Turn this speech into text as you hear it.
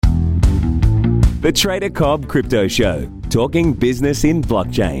The Trader Cobb Crypto Show, talking business in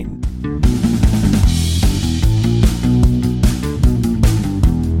blockchain.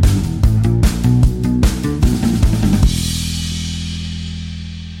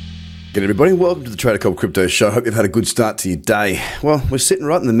 Good everybody, welcome to the Trader Cobb Crypto Show. Hope you've had a good start to your day. Well, we're sitting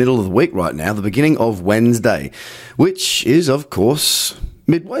right in the middle of the week right now, the beginning of Wednesday, which is, of course,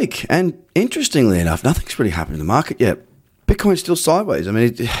 midweek. And interestingly enough, nothing's really happened in the market yet. Bitcoin's still sideways. I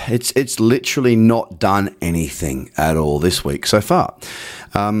mean, it's literally not done anything at all this week so far.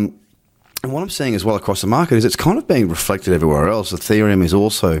 And what I'm seeing as well across the market is it's kind of being reflected everywhere else. Ethereum is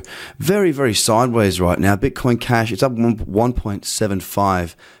also very, very sideways right now. Bitcoin Cash, it's up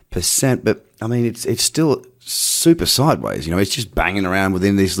 1.75%, but I mean, it's still super sideways. You know, it's just banging around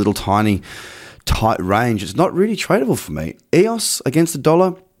within this little tiny, tight range. It's not really tradable for me. EOS against the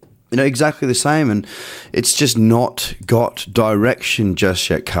dollar, you know, exactly the same, and it's just not got direction just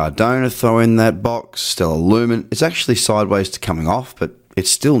yet. Cardano throw in that box, Stellar Lumen. It's actually sideways to coming off, but it's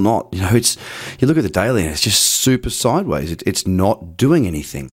still not. You know, you look at the daily and it's just super sideways. It's not doing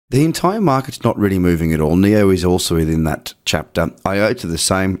anything. The entire market's not really moving at all. Neo is also within that chapter. IOTA the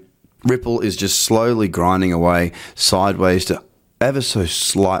same. Ripple is just slowly grinding away sideways to ever so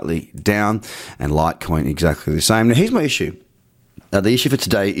slightly down, and Litecoin exactly the same. Now, here's my issue. Now, the issue for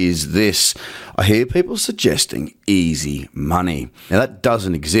today is this. I hear people suggesting easy money. Now, that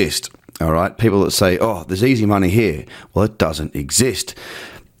doesn't exist, all right? People that say, oh, there's easy money here. Well, it doesn't exist.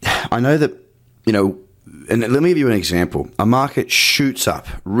 I know that, you know, and let me give you an example. A market shoots up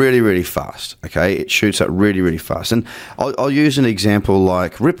really, really fast, okay? It shoots up really, really fast. And I'll use an example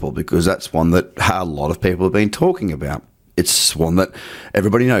like Ripple, because that's one that a lot of people have been talking about. It's one that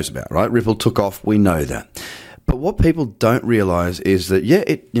everybody knows about, right? Ripple took off. We know that. But what people don't realize is that,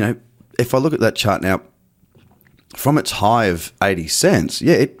 if I look at that chart now, from its high of 80 cents,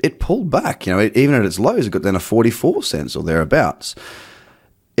 it pulled back. You know, even at its lows, it got down to 44 cents or thereabouts.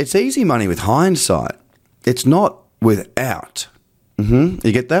 It's easy money with hindsight. It's not without. You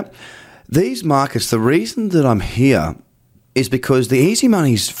get that? These markets, the reason that I'm here is because the easy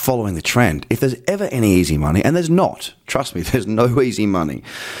money is following the trend. If there's ever any easy money, and there's not, trust me, there's no easy money.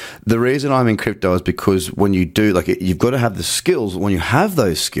 The reason I'm in crypto is because when you do, you've got to have the skills. When you have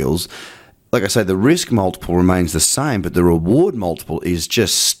those skills, like I say, the risk multiple remains the same, but the reward multiple is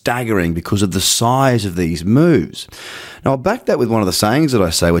just staggering because of the size of these moves. Now, I'll back that with one of the sayings that I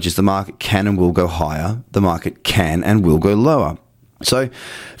say, which is the market can and will go higher. The market can and will go lower. So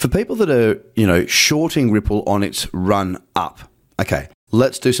for people that are, shorting Ripple on its run up, okay,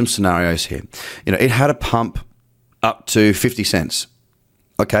 let's do some scenarios here. You know, it had a pump up to 50 cents.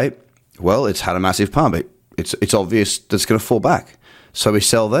 Okay, well, it's had a massive pump. It's obvious that it's going to fall back. So we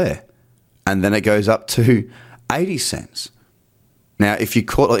sell there. And then it goes up to 80 cents. Now, if you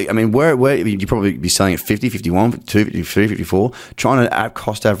caught, where you'd probably be selling at 50, 51, 52, 53, 54, trying to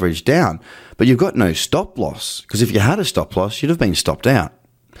cost average down. But you've got no stop loss, because if you had a stop loss, you'd have been stopped out.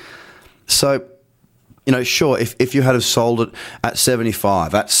 So, sure, if you had have sold it at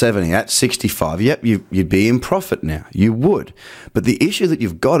 75, at 70, at 65, yep, you'd be in profit now. You would. But the issue that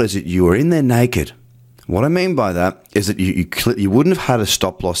you've got is that you are in there naked. What I mean by that is that you wouldn't have had a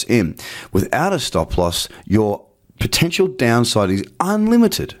stop loss in. Without a stop loss, your potential downside is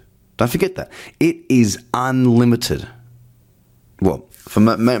unlimited. Don't forget that. It is unlimited. Well, for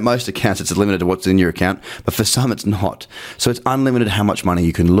most accounts, it's limited to what's in your account, but for some, it's not. So it's unlimited how much money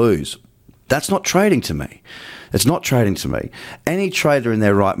you can lose. That's not trading to me. It's not trading to me. Any trader in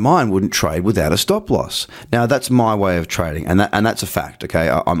their right mind wouldn't trade without a stop loss. Now, that's my way of trading, and that's a fact, okay?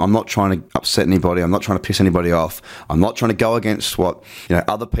 I'm not trying to upset anybody. I'm not trying to piss anybody off. I'm not trying to go against what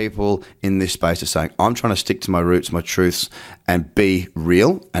other people in this space are saying. I'm trying to stick to my roots, my truths, and be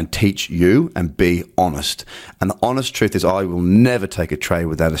real and teach you and be honest. And the honest truth is I will never take a trade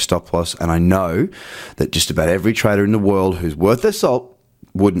without a stop loss, and I know that just about every trader in the world who's worth their salt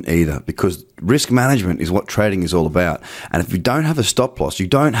wouldn't either, because risk management is what trading is all about. And if you don't have a stop loss, you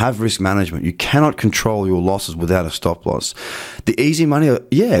don't have risk management. You cannot control your losses without a stop loss. The easy money,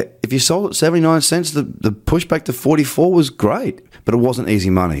 if you sold at 79 cents, the pushback to 44 was great, but it wasn't easy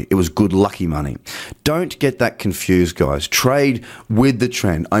money. It was good, lucky money. Don't get that confused, guys. Trade with the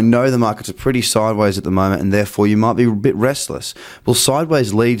trend. I know the markets are pretty sideways at the moment, and therefore you might be a bit restless. Well,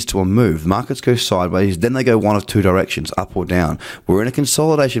 sideways leads to a move. The markets go sideways, then they go one of two directions, up or down. We're in a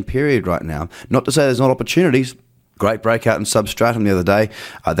consolidation period right now. Not to say there's not opportunities. Great breakout in Substratum the other day.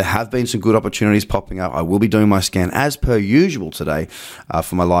 There have been some good opportunities popping up. I will be doing my scan as per usual today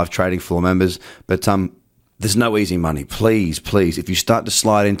for my live trading floor members. But there's no easy money. Please, if you start to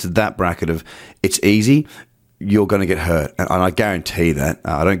slide into that bracket of it's easy, you're going to get hurt. And I guarantee that.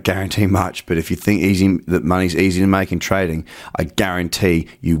 I don't guarantee much, but if you think that money's easy to make in trading, I guarantee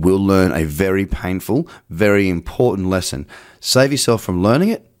you will learn a very painful, very important lesson. Save yourself from learning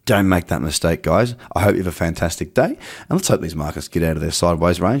it. Don't make that mistake, guys. I hope you have a fantastic day. And let's hope these markets get out of their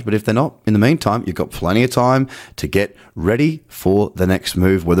sideways range. But if they're not, in the meantime, you've got plenty of time to get ready for the next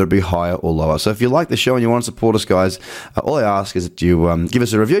move, whether it be higher or lower. So if you like the show and you want to support us, guys, all I ask is that you give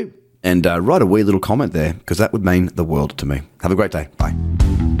us a review and write a wee little comment there, because that would mean the world to me. Have a great day. Bye.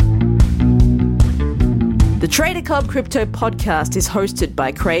 The Trader Cobb Crypto Podcast is hosted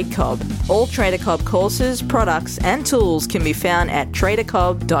by Craig Cobb. All Trader Cobb courses, products, and tools can be found at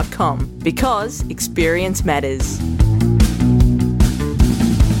tradercobb.com, because experience matters.